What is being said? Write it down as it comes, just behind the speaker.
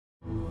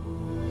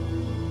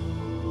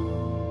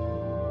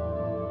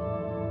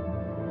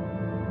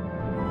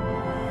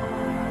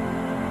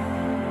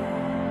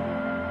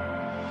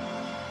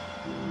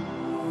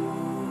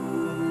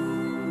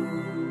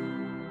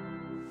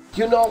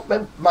You know,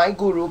 when my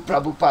guru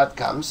Prabhupada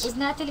comes, И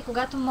знаете ли,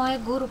 когато моя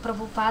гуру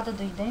Прабхупада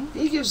дойде,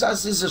 he gives us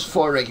these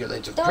four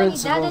regulative той ни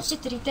даде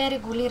principles. 4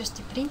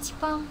 регулиращи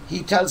принципа.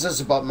 He tells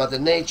us about Mother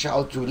Nature,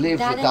 how to live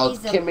Даде ни without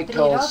за chemicals.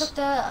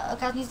 природата,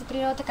 каза ни за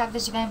природата, как да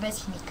живеем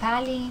без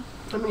химикали.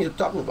 I mean, you're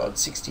talking about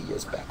 60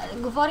 years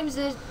back, Говорим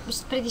за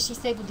преди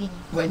 60 години,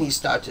 when he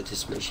started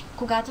his mission.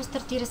 когато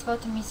стартира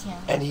своята мисия.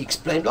 And he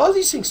explained all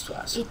these things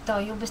to us. И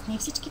той обясни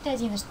всички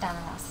тези неща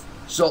на нас.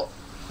 So,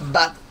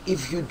 but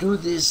if you do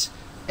this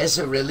as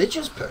a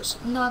religious person,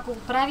 Но ако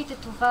правите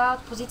това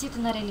от позицията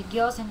на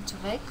религиозен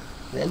човек,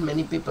 then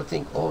many people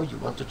think, oh, you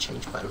want to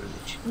change my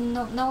religion.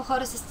 но много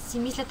хора си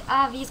мислят,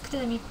 вие искате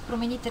да ми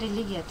промените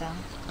религията.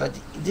 But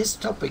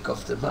this topic of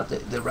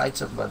the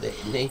rights of Mother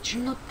Nature,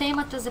 Но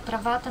темата за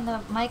правата на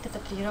майката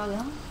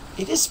природа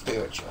it is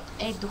spiritual,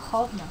 е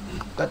духовна,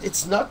 but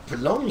it's not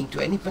belonging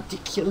to any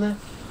particular.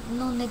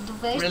 но не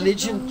довежда до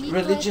Religious нито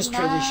tradition.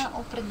 една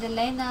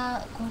определена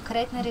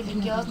конкретна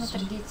религиозна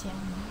традиция.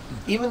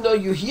 Even though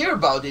you hear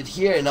about it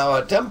here in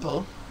our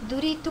temple,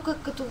 Дори тук,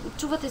 като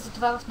чувате за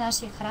това в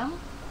нашия храм,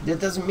 that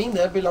doesn't mean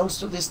that it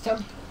belongs to this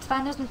temple. това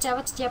не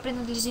означава, че тя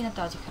принадлежи на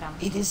този храм.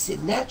 It is a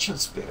natural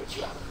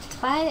spirituality.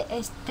 Това е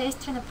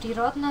естествена,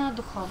 природна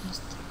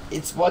духовност.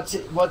 It's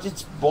what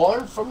it's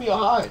born from your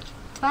heart.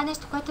 Това е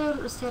нещо,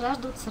 което се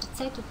ражда от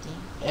сърцето ти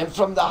And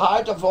from the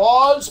heart of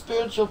all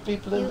spiritual people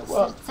и in the от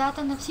world.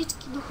 сърцата на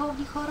всички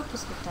духовни хора по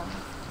света.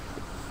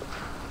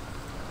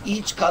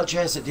 Each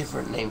culture has a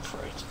different name for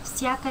it.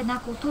 Всяка една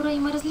култура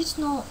има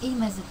различно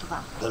име за това.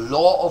 The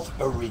law of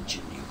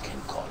origin, you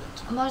can call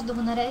it. Може да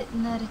го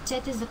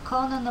наречете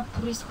закона на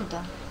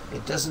произхода.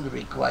 It doesn't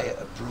require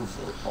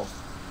approval of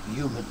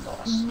human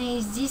laws. Не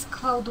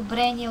изисква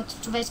одобрение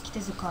от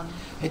човешките закони.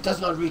 It does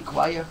not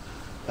require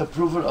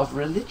approval of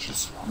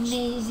religious laws.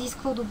 Не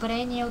изисква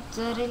одобрение от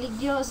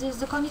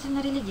законите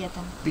на религията.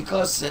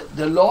 Because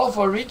the law of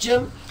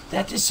origin,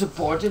 that is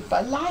supported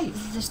by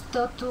life.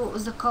 Защото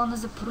закона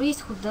за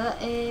произхода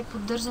е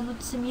поддържан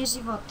от самия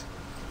живот.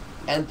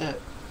 And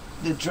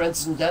the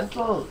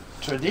transcendental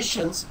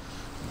traditions,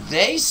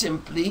 they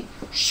simply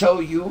show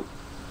you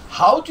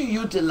how to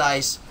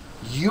utilize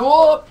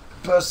your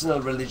personal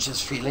religious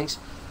feelings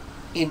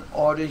in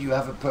order you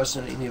have a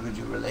personal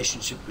individual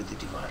relationship with the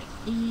divine.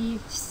 И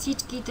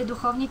всичките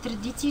духовни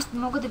традиции ще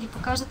могат да ви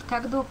покажат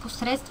как да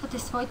опосредствате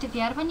своите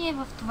вярвания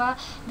в това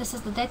да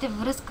създадете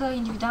връзка,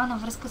 индивидуална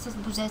връзка с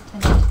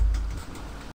Божеството.